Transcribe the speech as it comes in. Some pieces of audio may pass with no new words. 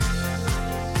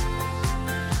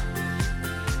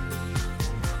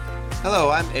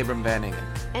Hello, I'm Abram Banningen.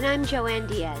 And I'm Joanne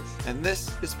Diaz. And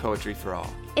this is Poetry for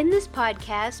All. In this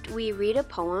podcast, we read a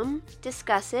poem,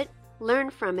 discuss it,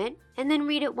 learn from it, and then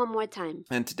read it one more time.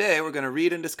 And today we're going to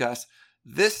read and discuss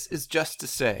This Is Just to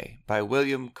Say by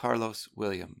William Carlos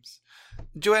Williams.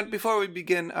 Joanne, before we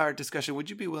begin our discussion,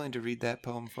 would you be willing to read that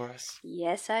poem for us?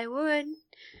 Yes, I would.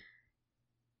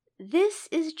 This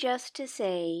is just to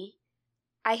say,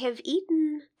 I have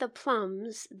eaten the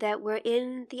plums that were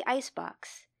in the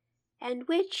icebox, and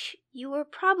which you were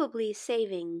probably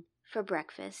saving for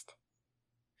breakfast.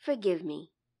 Forgive me.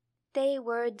 They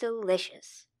were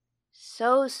delicious,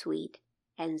 so sweet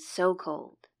and so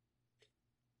cold.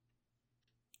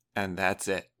 And that's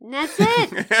it. And that's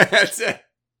it. That's it.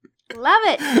 Love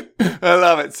it. I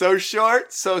love it. So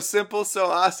short, so simple, so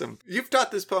awesome. You've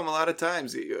taught this poem a lot of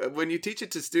times. When you teach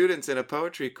it to students in a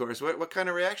poetry course, what kind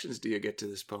of reactions do you get to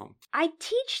this poem? I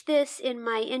teach this in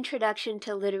my Introduction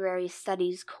to Literary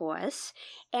Studies course,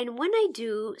 and when I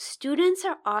do, students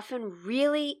are often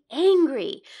really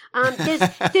angry. There's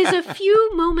a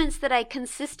few moments that I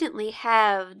consistently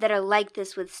have that are like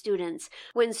this with students.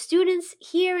 When students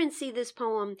hear and see this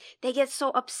poem, they get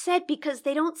so upset because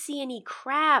they don't see any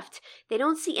craft. They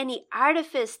don't see any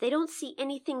artifice. They don't see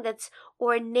anything that's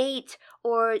ornate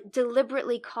or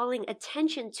deliberately calling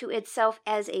attention to itself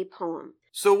as a poem.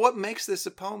 So what makes this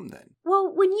a poem then?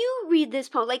 Well, when you read this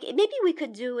poem, like maybe we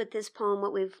could do with this poem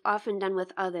what we've often done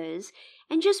with others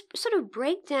and just sort of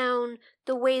break down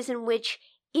the ways in which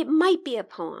it might be a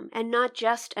poem and not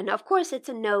just, and of course it's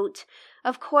a note.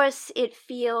 Of course it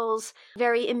feels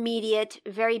very immediate,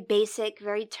 very basic,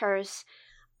 very terse.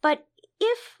 But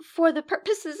if, for the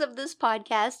purposes of this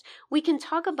podcast, we can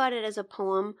talk about it as a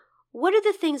poem, what are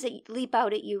the things that leap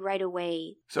out at you right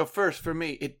away? So first, for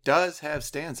me, it does have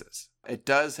stanzas. It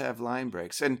does have line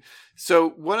breaks. And so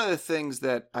one of the things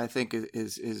that I think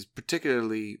is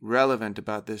particularly relevant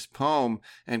about this poem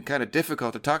and kind of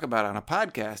difficult to talk about on a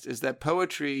podcast is that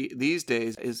poetry these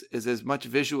days is as much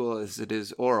visual as it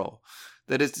is oral.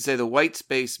 That is to say, the white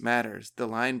space matters. The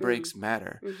line breaks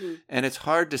matter. Mm-hmm. And it's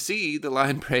hard to see the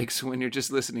line breaks when you're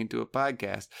just listening to a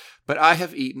podcast. But I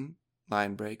have eaten,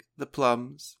 line break, the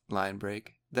plums, line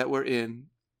break, that were in,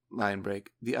 line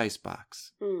break, the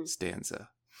icebox, stanza.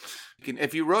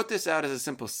 If you wrote this out as a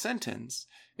simple sentence,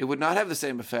 it would not have the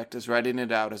same effect as writing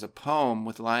it out as a poem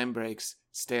with line breaks,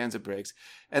 stanza breaks.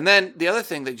 And then the other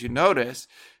thing that you notice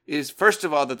is, first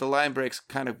of all, that the line breaks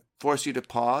kind of force you to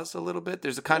pause a little bit.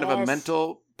 There's a kind of a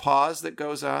mental pause that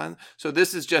goes on. So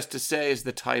This Is Just to Say is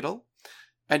the title.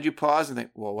 And you pause and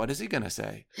think, well, what is he going to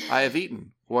say? I have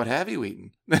eaten. What have you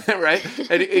eaten? Right?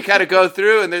 And you kind of go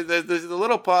through and there's a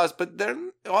little pause. But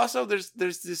then also there's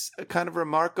this kind of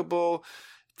remarkable,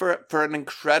 for an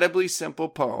incredibly simple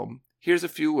poem, here's a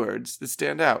few words that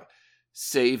stand out.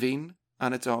 Saving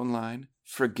on its own line.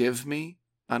 Forgive me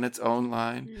on its own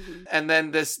line. Mm-hmm. And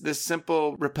then this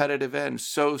simple repetitive end,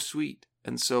 so sweet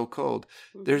and so cold.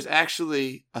 Mm-hmm. There's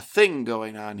actually a thing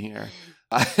going on here,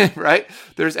 right?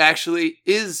 There's actually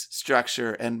is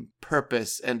structure and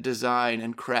purpose and design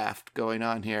and craft going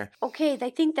on here. Okay, I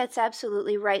think that's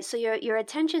absolutely right. So your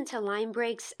attention to line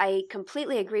breaks, I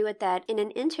completely agree with that. In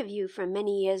an interview from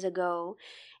many years ago,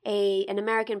 an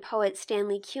American poet,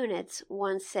 Stanley Kunitz,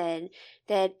 once said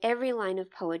that every line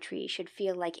of poetry should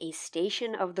feel like a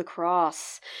Station of the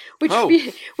Cross,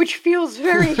 which feels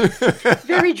very,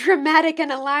 very dramatic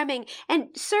and alarming. And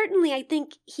certainly I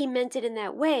think he meant it in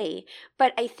that way.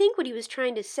 But I think what he was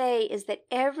trying to say is that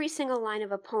every single line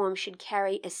of a poem should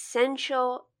carry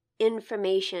essential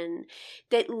information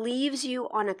that leaves you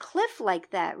on a cliff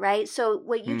like that, right? So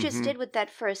what you just did with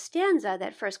that first stanza,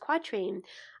 that first quatrain,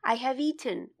 I have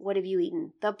eaten. What have you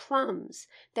eaten? The plums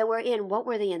that were in. What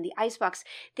were they in? The icebox.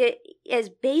 As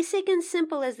basic and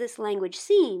simple as this language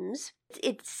seems,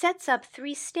 it sets up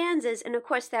three stanzas. And of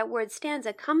course, that word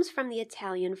stanza comes from the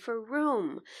Italian for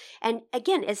room. And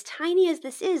again, as tiny as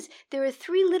this is, there are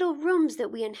three little rooms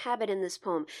that we inhabit in this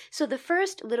poem. So the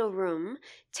first little room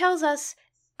tells us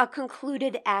a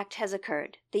concluded act has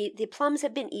occurred. The plums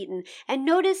have been eaten. And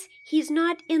notice he's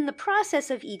not in the process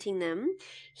of eating them.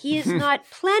 He is not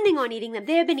planning on eating them.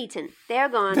 They have been eaten. They are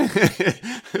gone.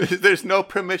 There's no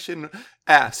permission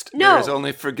asked. No. There is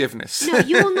only forgiveness. No,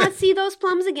 you will not see those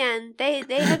plums again. They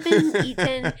have been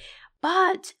eaten.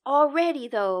 But already,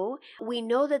 though, we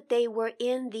know that they were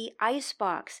in the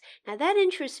icebox. Now, that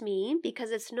interests me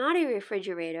because it's not a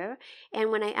refrigerator.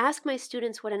 And when I ask my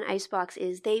students what an icebox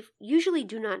is, they usually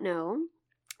do not know.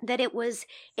 that it was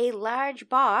a large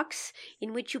box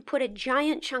in which you put a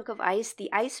giant chunk of ice.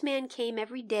 The Iceman came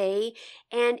every day,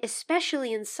 and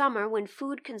especially in summer when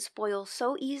food can spoil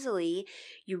so easily,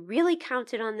 you really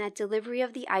counted on that delivery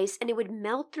of the ice, and it would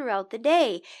melt throughout the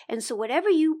day. And so whatever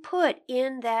you put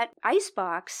in that ice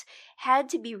box had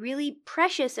to be really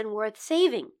precious and worth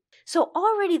saving. So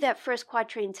already that first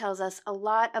quatrain tells us a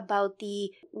lot about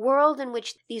the world in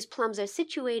which these plums are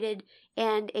situated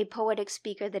and a poetic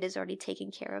speaker that is already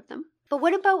taking care of them. But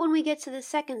what about when we get to the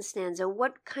second stanza?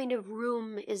 What kind of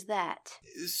room is that?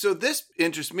 So this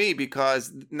interests me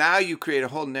because now you create a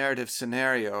whole narrative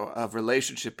scenario of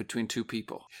relationship between two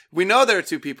people. We know there are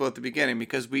two people at the beginning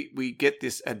because we get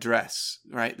this address,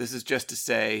 right? This is just to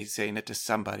saying it to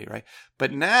somebody, right?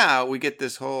 But now we get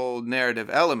this whole narrative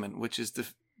element, which is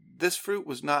this fruit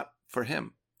was not for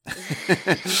him.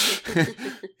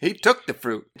 He took the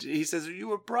fruit. He says, you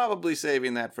were probably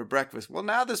saving that for breakfast. Well,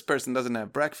 now this person doesn't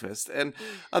have breakfast. And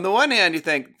on the one hand, you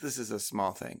think, this is a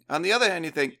small thing. On the other hand,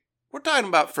 you think, we're talking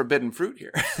about forbidden fruit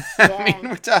here. Yeah. I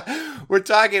mean, we're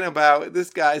talking about this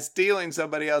guy stealing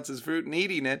somebody else's fruit and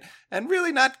eating it and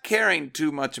really not caring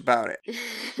too much about it.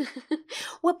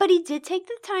 Well, but he did take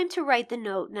the time to write the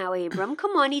note now, Abram.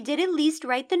 Come on, he did at least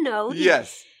write the note.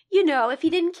 Yes. You know, if he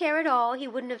didn't care at all, he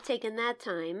wouldn't have taken that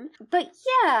time. But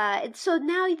yeah, so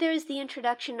now there's the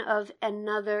introduction of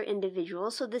another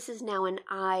individual. So this is now an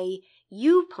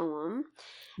I-you poem.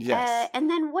 Yes. And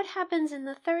then what happens in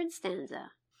the third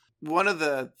stanza? One of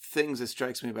the things that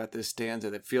strikes me about this stanza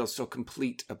that feels so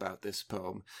complete about this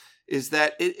poem is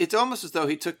that it's almost as though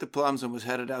he took the plums and was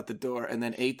headed out the door and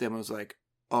then ate them and was like,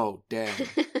 oh, damn.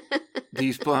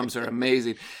 These plums are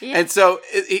amazing. Yeah. And so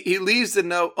he leaves the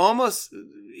note almost,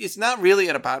 it's not really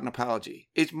about an apology.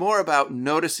 It's more about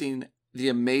noticing the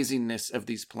amazingness of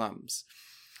these plums.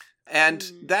 And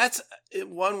that's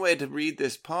one way to read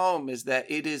this poem, is that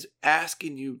it is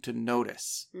asking you to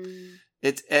notice.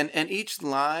 It's and each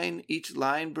line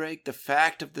break, the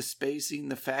fact of the spacing,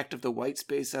 the fact of the white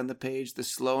space on the page, the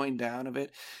slowing down of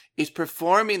it, is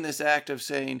performing this act of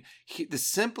saying the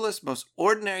simplest, most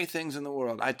ordinary things in the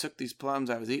world. I took these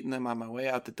plums, I was eating them on my way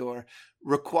out the door,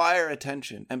 require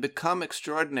attention and become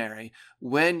extraordinary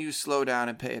when you slow down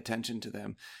and pay attention to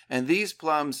them. And these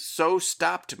plums so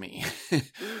stopped me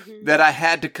that I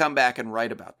had to come back and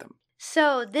write about them.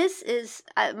 So this is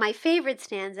my favorite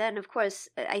stanza, and of course,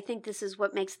 I think this is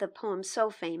what makes the poem so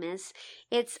famous.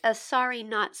 It's a sorry,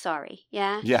 not sorry,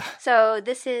 yeah? Yeah. So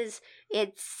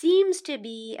it seems to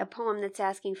be a poem that's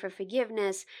asking for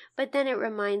forgiveness, but then it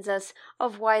reminds us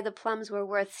of why the plums were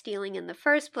worth stealing in the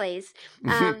first place.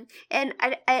 And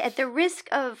I, at the risk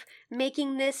of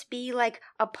making this be like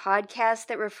a podcast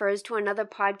that refers to another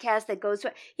podcast that goes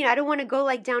to, I don't want to go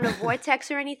like down a vortex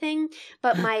or anything,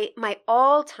 but my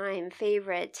all-time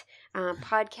favorite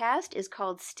podcast is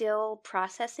called Still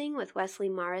Processing with Wesley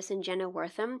Morris and Jenna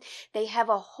Wortham. They have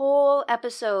a whole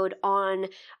episode on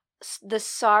the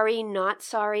sorry, not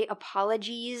sorry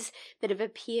apologies that have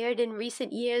appeared in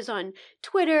recent years on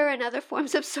Twitter and other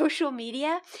forms of social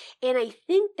media. And I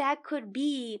think that could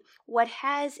be what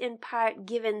has in part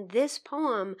given this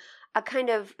poem a kind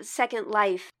of second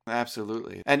life.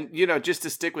 Absolutely. And, just to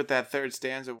stick with that third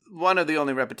stanza, one of the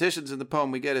only repetitions in the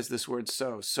poem we get is this word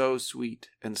so sweet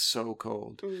and so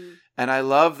cold. And I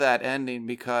love that ending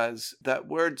because that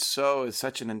word so is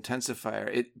such an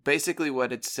intensifier. It basically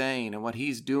what it's saying and what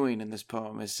he's doing in this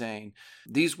poem is saying,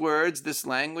 these words, this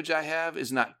language I have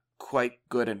is not quite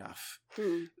good enough.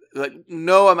 Like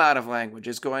no amount of language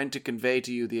is going to convey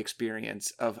to you the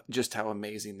experience of just how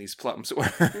amazing these plums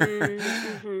were.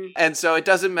 And so it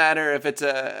doesn't matter if it's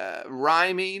a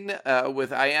rhyming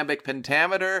with iambic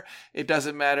pentameter. It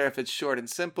doesn't matter if it's short and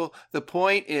simple. The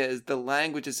point is the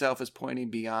language itself is pointing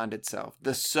beyond itself.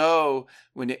 The so,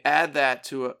 when you add that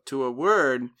to a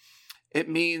word, it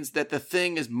means that the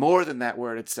thing is more than that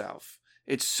word itself.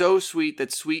 It's so sweet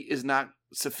that sweet is not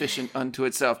sufficient unto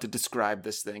itself to describe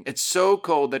this thing. It's so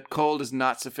cold that cold is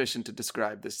not sufficient to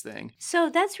describe this thing. So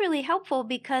that's really helpful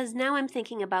because now I'm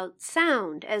thinking about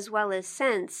sound as well as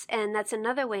sense, and that's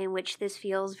another way in which this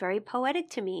feels very poetic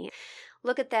to me.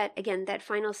 Look at that, again, that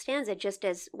final stanza, just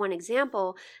as one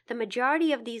example. The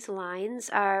majority of these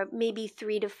lines are maybe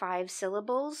 3 to 5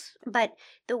 syllables, but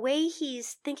the way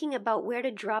he's thinking about where to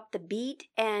drop the beat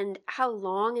and how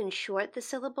long and short the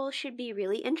syllables should be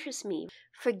really interests me.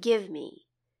 Forgive me.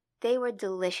 They were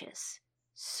delicious,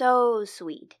 so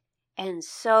sweet, and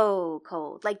so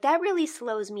cold. Like that really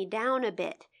slows me down a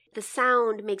bit. The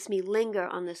sound makes me linger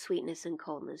on the sweetness and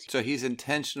coldness. So he's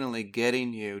intentionally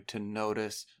getting you to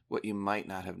notice what you might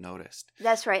not have noticed.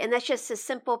 That's right. And that's just a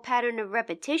simple pattern of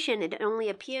repetition. It only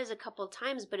appears a couple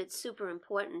times, but it's super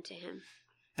important to him.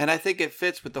 And I think it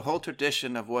fits with the whole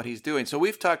tradition of what he's doing. So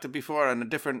we've talked before on a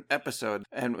different episode,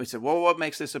 and we said, well, what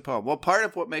makes this a poem? Well, part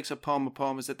of what makes a poem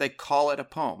is that they call it a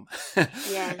poem.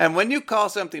 Yeah. And when you call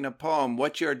something a poem,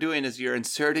 what you're doing is you're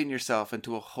inserting yourself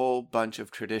into a whole bunch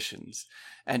of traditions,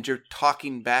 and you're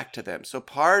talking back to them. So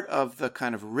part of the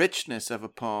kind of richness of a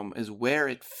poem is where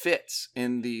it fits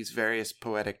in these various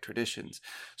poetic traditions.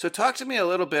 So talk to me a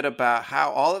little bit about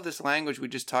how all of this language we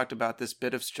just talked about, this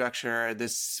bit of structure,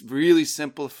 this really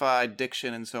simplified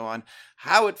diction and so on,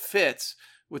 how it fits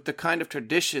with the kind of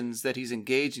traditions that he's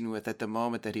engaging with at the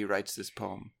moment that he writes this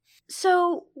poem.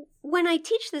 So when I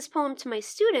teach this poem to my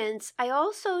students, I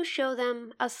also show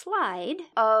them a slide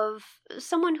of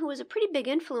someone who was a pretty big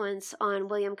influence on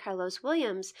William Carlos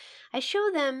Williams. I show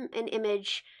them an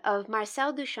image of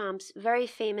Marcel Duchamp's very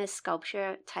famous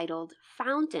sculpture titled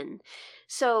Fountain.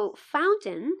 So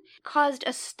Fountain caused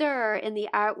a stir in the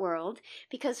art world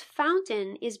because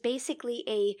Fountain is basically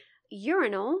a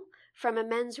urinal from a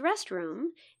men's restroom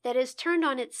that is turned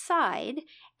on its side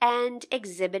and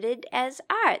exhibited as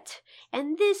art.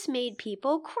 And this made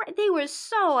people they were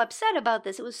so upset about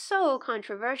this. It was so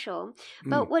controversial.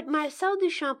 But what Marcel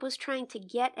Duchamp was trying to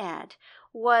get at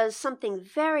was something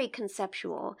very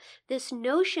conceptual. This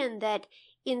notion that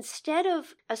instead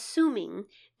of assuming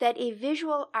that a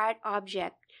visual art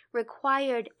object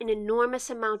required an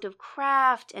enormous amount of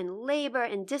craft and labor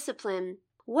and discipline,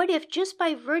 what if just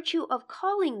by virtue of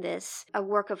calling this a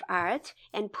work of art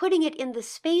and putting it in the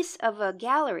space of a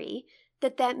gallery,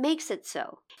 that makes it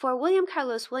so? For William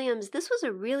Carlos Williams, this was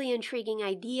a really intriguing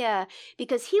idea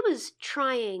because he was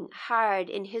trying hard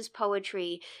in his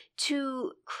poetry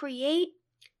to create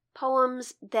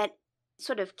poems that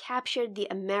sort of captured the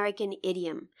American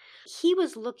idiom. He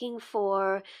was looking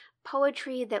for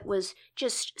poetry that was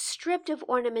just stripped of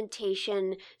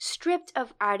ornamentation, stripped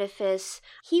of artifice.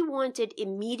 He wanted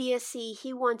immediacy.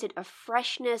 He wanted a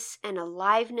freshness and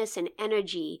aliveness and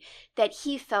energy that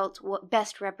he felt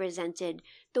best represented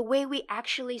the way we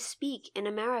actually speak in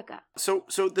America. So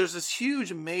there's this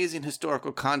huge, amazing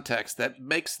historical context that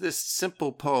makes this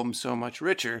simple poem so much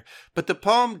richer. But the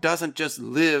poem doesn't just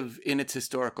live in its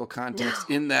historical context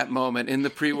in that moment, in the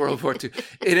pre-World War II.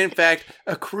 It, in fact,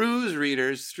 accrues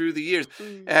readers through the years.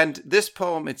 And this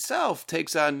poem itself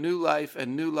takes on new life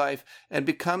and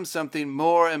becomes something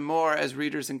more and more as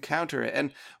readers encounter it.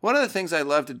 And one of the things I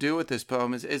love to do with this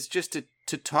poem is just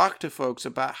to talk to folks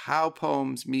about how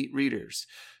poems meet readers,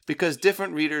 because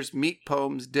different readers meet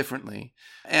poems differently.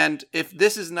 And if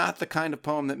this is not the kind of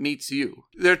poem that meets you,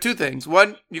 there are two things.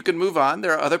 One, you can move on.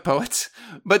 There are other poets.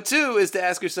 But two is to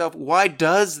ask yourself, why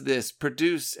does this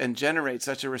produce and generate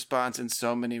such a response in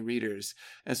so many readers?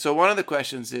 And so one of the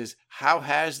questions is, how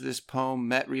has this poem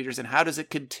met readers, and how does it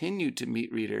continue to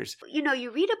meet readers? You know,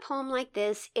 you read a poem like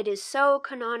this, it is so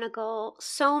canonical.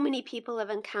 So many people have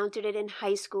encountered it in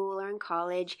high school or in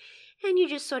college, and you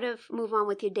just sort of move on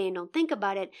with your day and don't think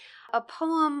about it. A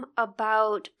poem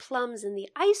about plums in the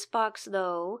icebox,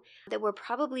 though, that were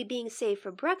probably being saved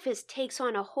for breakfast, takes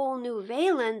on a whole new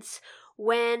valence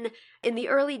when in the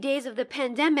early days of the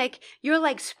pandemic, you're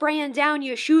like spraying down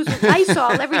your shoes with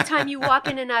Lysol every time you walk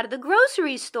in and out of the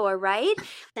grocery store, right?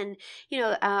 And,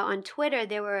 on Twitter,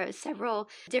 there were several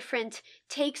different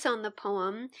takes on the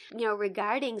poem,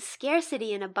 regarding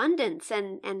scarcity and abundance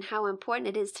and how important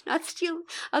it is to not steal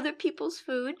other people's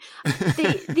food.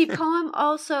 The poem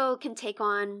also can take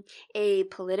on a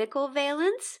political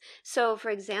valence. So,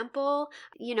 for example,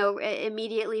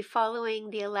 immediately following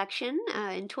the election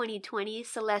in 2020,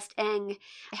 Celeste Ng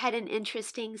had an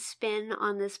interesting spin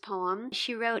on this poem.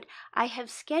 She wrote, "I have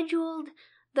scheduled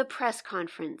the press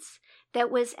conference that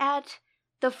was at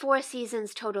the Four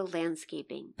Seasons Total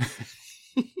Landscaping,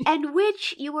 and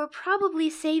which you were probably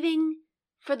saving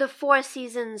for the Four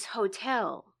Seasons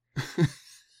Hotel.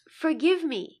 Forgive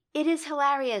me, it is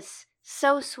hilarious,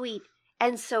 so sweet,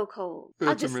 and so cold."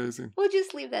 That's amazing. We'll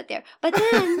just leave that there. But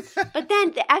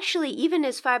then, actually, even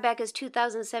as far back as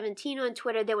 2017 on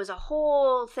Twitter, there was a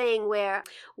whole thing where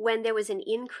when there was an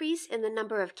increase in the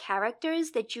number of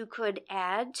characters that you could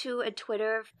add to a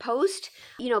Twitter post,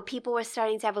 people were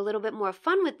starting to have a little bit more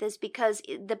fun with this because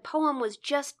the poem was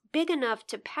just big enough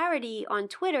to parody on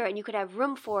Twitter and you could have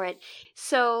room for it.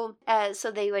 So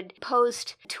they would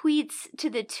post tweets to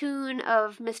the tune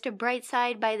of Mr.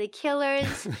 Brightside by the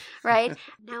Killers, right? like,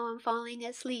 now I'm falling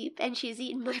asleep and she's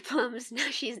eaten my plums.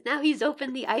 Now he's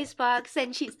opened the icebox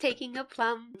and she's taking a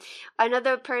plum.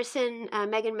 Another person,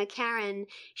 Megan McCarran,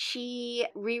 she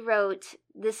rewrote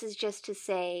This Is Just to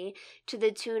Say to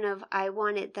the tune of I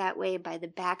Want It That Way by the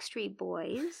Backstreet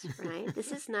Boys, right?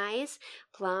 This is nice.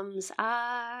 Plums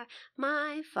are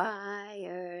my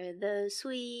fire, the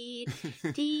sweet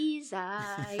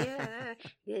desire.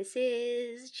 This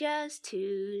is just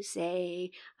to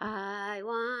say I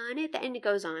want it. And it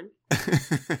goes on.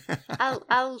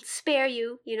 I'll spare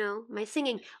you, my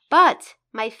singing. But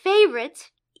my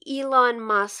favorite, Elon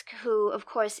Musk, who of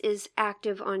course is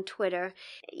active on Twitter.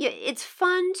 It's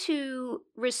fun to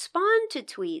respond to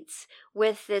tweets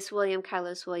with this William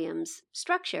Carlos Williams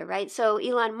structure, right? So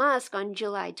Elon Musk on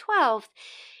July 12th,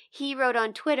 he wrote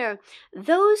on Twitter,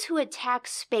 "Those who attack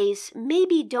space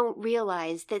maybe don't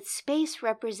realize that space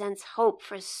represents hope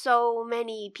for so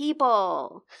many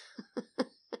people."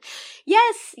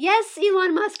 Yes,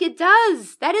 Elon Musk, it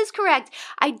does. That is correct.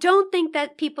 I don't think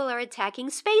that people are attacking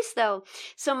space, though.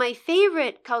 So my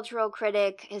favorite cultural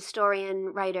critic,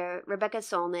 historian, writer, Rebecca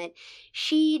Solnit,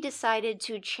 she decided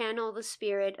to channel the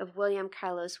spirit of William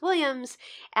Carlos Williams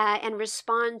and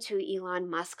respond to Elon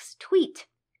Musk's tweet.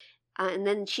 And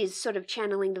then she's sort of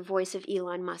channeling the voice of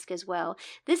Elon Musk as well.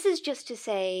 This is just to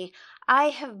say, I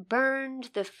have burned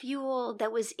the fuel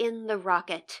that was in the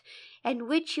rocket, and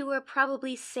which you were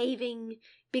probably saving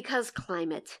because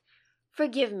climate.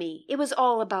 Forgive me, it was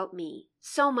all about me.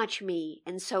 So much me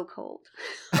and so cold.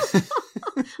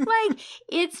 Like,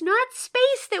 it's not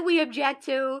space that we object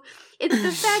to. It's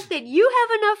the fact that you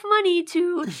have enough money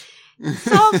to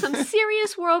solve some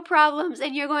serious world problems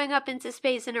and you're going up into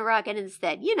space in a rocket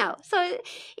instead, So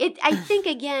I think,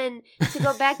 again, to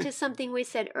go back to something we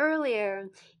said earlier,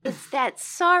 it's that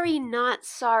sorry, not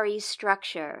sorry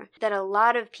structure that a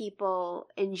lot of people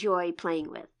enjoy playing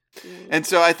with. And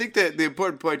so I think that the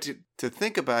important point to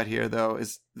think about here, though,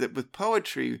 is that with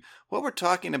poetry, what we're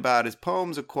talking about is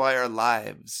poems acquire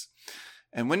lives.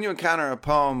 And when you encounter a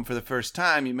poem for the first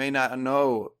time, you may not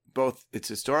know both its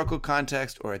historical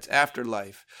context or its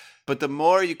afterlife. But the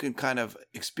more you can kind of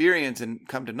experience and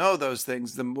come to know those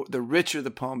things, the richer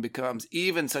the poem becomes,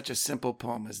 even such a simple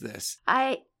poem as this.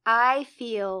 I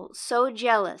feel so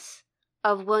jealous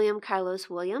of William Carlos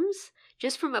Williams,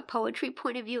 just from a poetry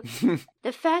point of view.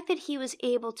 The fact that he was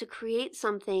able to create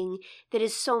something that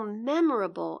is so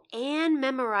memorable and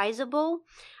memorizable,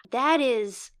 that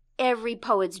is every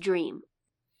poet's dream.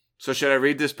 So should I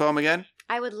read this poem again?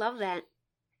 I would love that.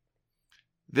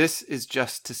 This Is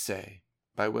Just to Say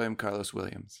by William Carlos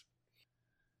Williams.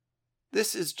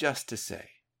 This is just to say,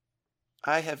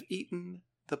 I have eaten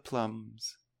the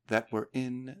plums that were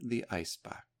in the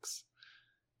icebox,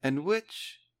 and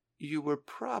which you were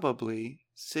probably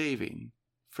saving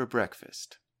for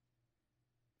breakfast.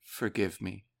 Forgive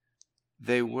me,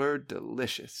 they were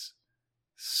delicious,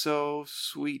 so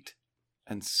sweet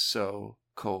and so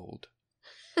cold.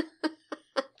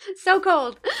 So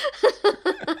cold.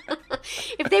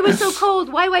 If they were so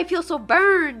cold, why do I feel so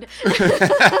burned?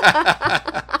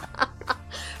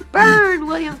 Burn,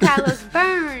 William Carlos,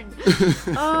 burn.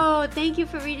 Oh, thank you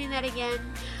for reading that again.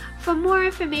 For more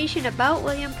information about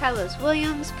William Carlos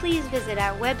Williams, please visit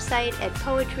our website at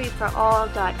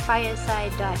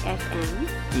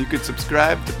poetryforall.fireside.fm. You can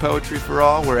subscribe to Poetry for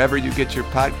All wherever you get your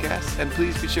podcasts, and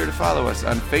please be sure to follow us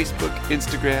on Facebook,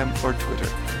 Instagram, or Twitter.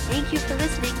 Thank you for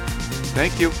listening.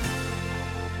 Thank you.